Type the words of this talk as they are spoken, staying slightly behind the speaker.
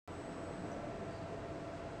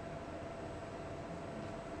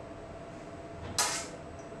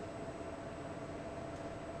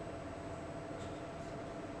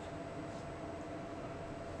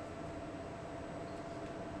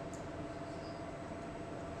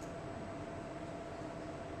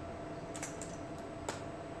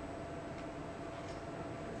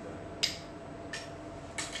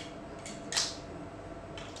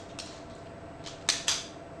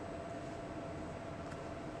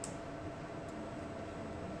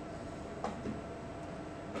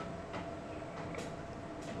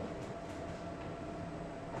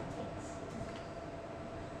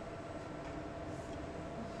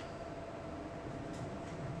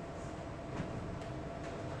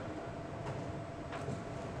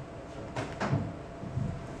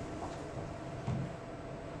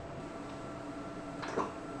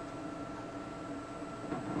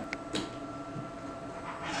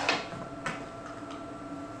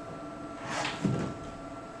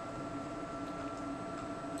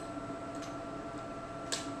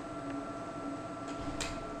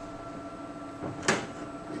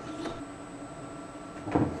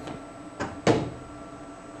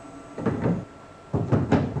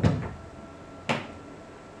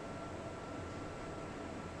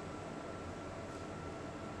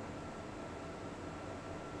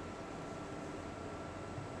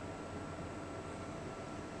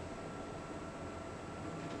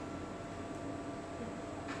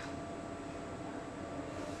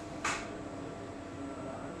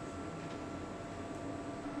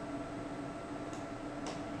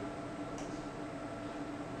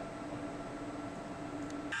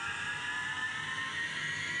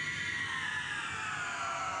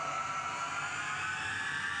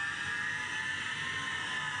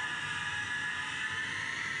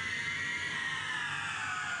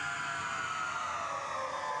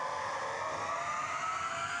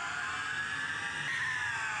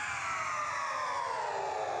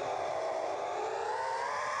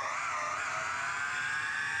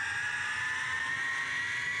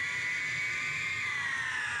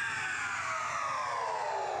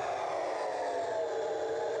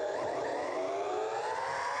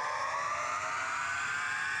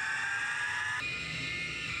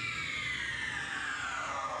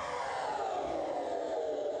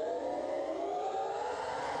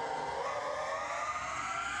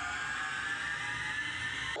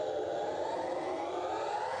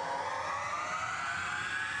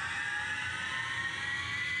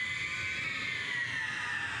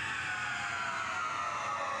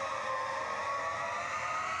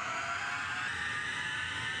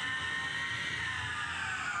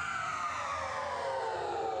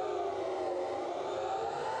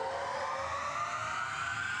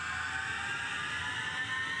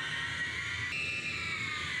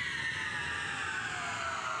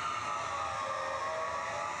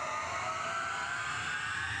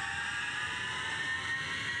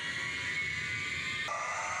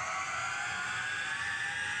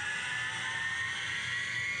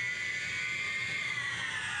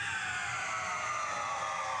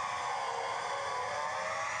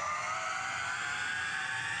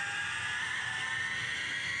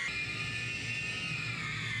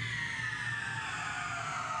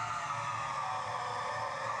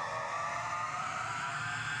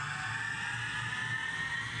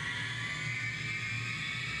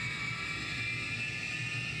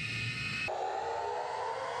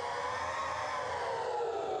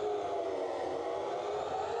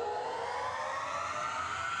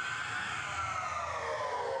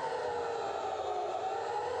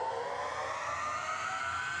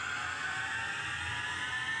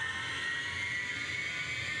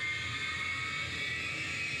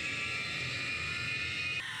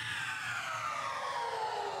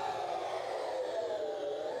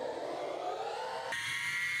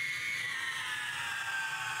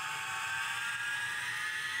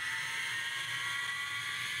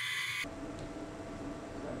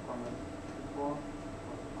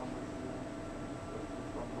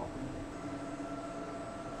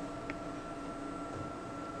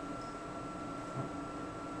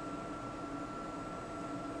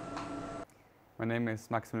My name is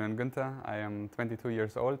Maximilian Gunther. I am 22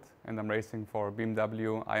 years old and I'm racing for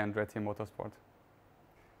BMW Motorsport.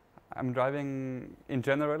 I'm driving in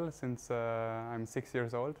general since I'm 6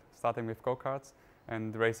 years old, starting with go-karts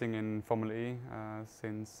and racing in Formula E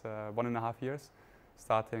since 1.5 years,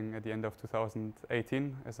 starting at the end of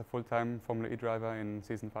 2018 as a full-time Formula E driver in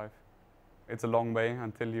Season 5. It's a long way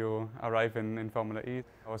until you arrive in Formula E.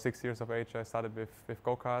 I was 6 years of age. I started with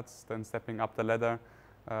go-karts, then stepping up the ladder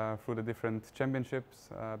through the different championships,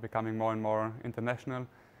 becoming more and more international.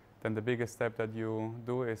 Then the biggest step that you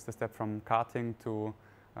do is the step from karting to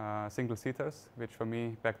single-seaters, which for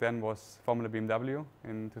me back then was Formula BMW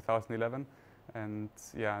in 2011. And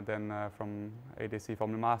yeah, then from ADC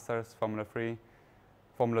Formula Masters, Formula 3,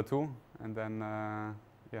 Formula 2, and then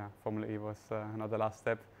yeah, Formula E was another last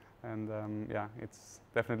step. And yeah, it's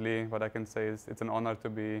definitely what I can say is it's an honor to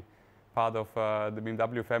be part of the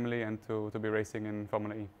BMW family and to be racing in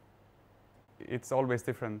Formula E. It's always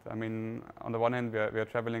different. I mean, on the one hand, we are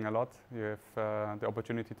traveling a lot. You have the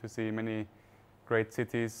opportunity to see many great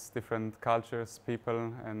cities, different cultures,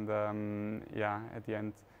 people, and yeah, at the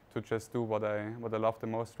end, to just do what I love the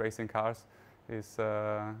most, racing cars, is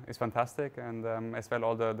fantastic. And as well,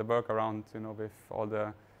 all the work around, you know, with all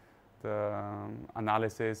the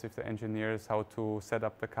analysis with the engineers, how to set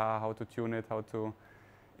up the car, how to tune it, how to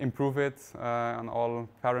improve it on all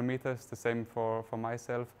parameters. The same for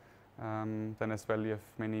myself. Then as well, you have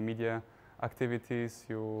many media activities.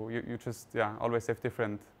 You just always have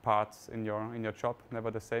different parts in your job, never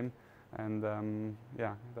the same. And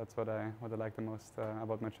yeah, that's what I like the most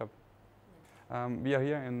about my job. We are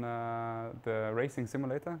here in the racing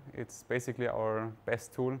simulator. It's basically our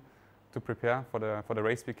best tool to prepare for the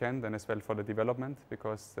race weekend and as well for the development,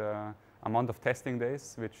 because the amount of testing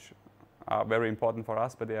days, which are very important for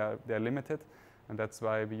us, but they are limited, and that's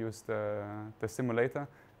why we use the simulator,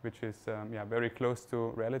 which is very close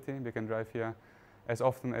to reality. We can drive here as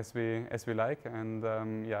often as we like,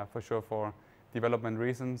 and yeah, for sure for development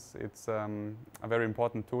reasons, it's a very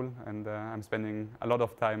important tool, and I'm spending a lot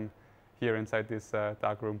of time here inside this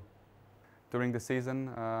dark room. During the season,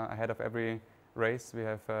 ahead of every race, we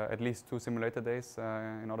have at least 2 simulator days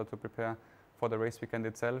in order to prepare for the race weekend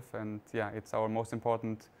itself, and yeah, it's our most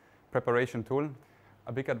important preparation tool.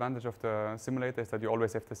 A big advantage of the simulator is that you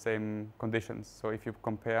always have the same conditions. So if you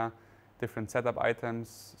compare different setup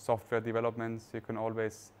items, software developments, you can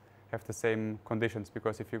always have the same conditions,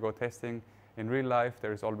 because if you go testing in real life,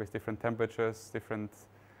 there is always different temperatures, different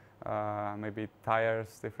maybe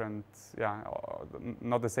tires, different,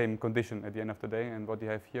 not the same condition at the end of the day. And what you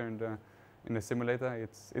have here in the simulator,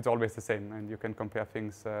 it's always the same, and you can compare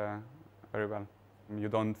things very well. You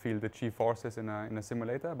don't feel the G-forces in a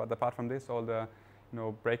simulator, but apart from this, all the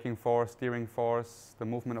braking force, steering force, the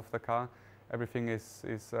movement of the car, everything is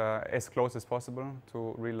as close as possible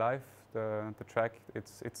to real life. The track,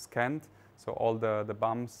 it's scanned, so all the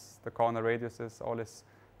bumps, the corner radiuses, all is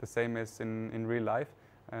the same as in real life,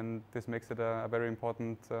 and this makes it a very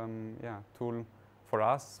important tool for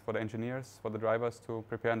us, for the engineers, for the drivers, to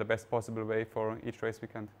prepare in the best possible way for each race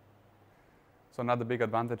weekend. So another big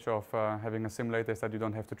advantage of having a simulator is that you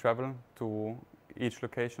don't have to travel to each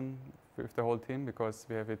location with the whole team, because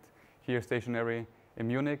we have it here stationary in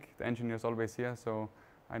Munich. The engineer is always here, so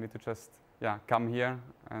I need to just come here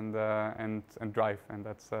and drive, and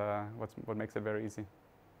that's what makes it very easy.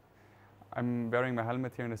 I'm wearing my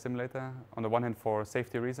helmet here in the simulator on the one hand for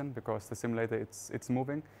safety reason, because the simulator it's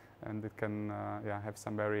moving and it can have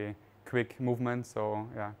some very quick movements, so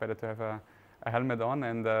better to have a helmet on.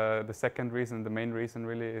 And the second reason, the main reason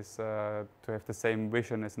really, is to have the same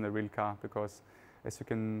vision as in the real car, because as you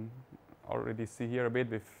can already see here a bit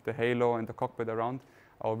with the halo and the cockpit around,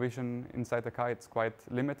 our vision inside the car, it's quite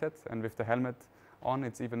limited, and with the helmet on,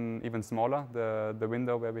 it's even smaller, the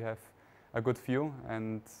window where we have a good view.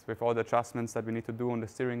 And with all the adjustments that we need to do on the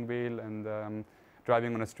steering wheel and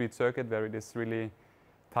driving on a street circuit where it is really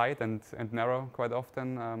tight and narrow quite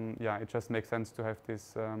often, it just makes sense to have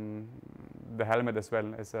this the helmet as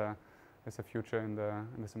well as a feature in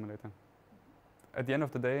the simulator. At the end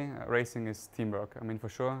of the day, racing is teamwork. I mean, for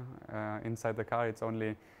sure, inside the car it's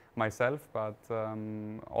only myself, but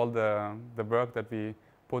all the work that we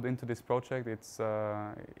put into this project, it's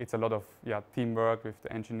a lot of teamwork with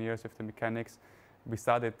the engineers, with the mechanics. We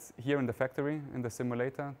started here in the factory in the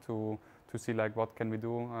simulator to see like what can we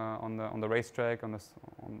do on the racetrack, on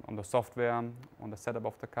the software, on the setup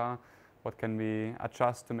of the car. What can we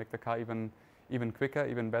adjust to make the car even quicker,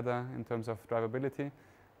 even better in terms of drivability.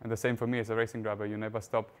 And the same for me as a racing driver. You never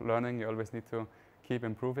stop learning. You always need to keep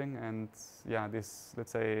improving. And this,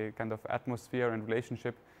 let's say, kind of atmosphere and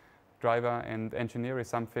relationship driver and engineer is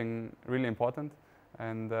something really important,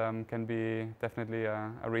 and can be definitely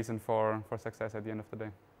a reason for success at the end of the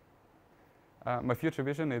day. My future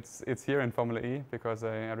vision, it's here in Formula E, because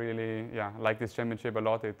I really like this championship a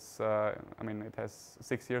lot. It's I mean, it has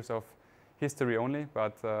 6 years of history only,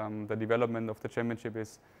 but the development of the championship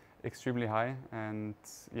is extremely high, and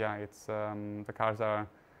it's the cars are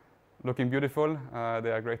looking beautiful.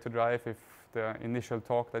 They are great to drive. If the initial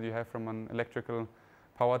torque that you have from an electrical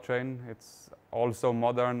powertrain, it's also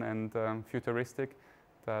modern and futuristic.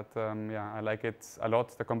 That I like it a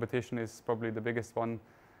lot. The competition is probably the biggest one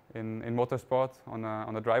in motorsport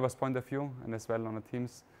on a driver's point of view, and as well on a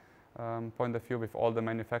team's point of view, with all the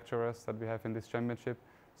manufacturers that we have in this championship.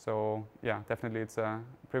 So definitely it's a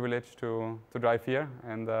privilege to drive here,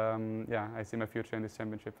 and I see my future in this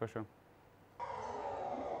championship for sure.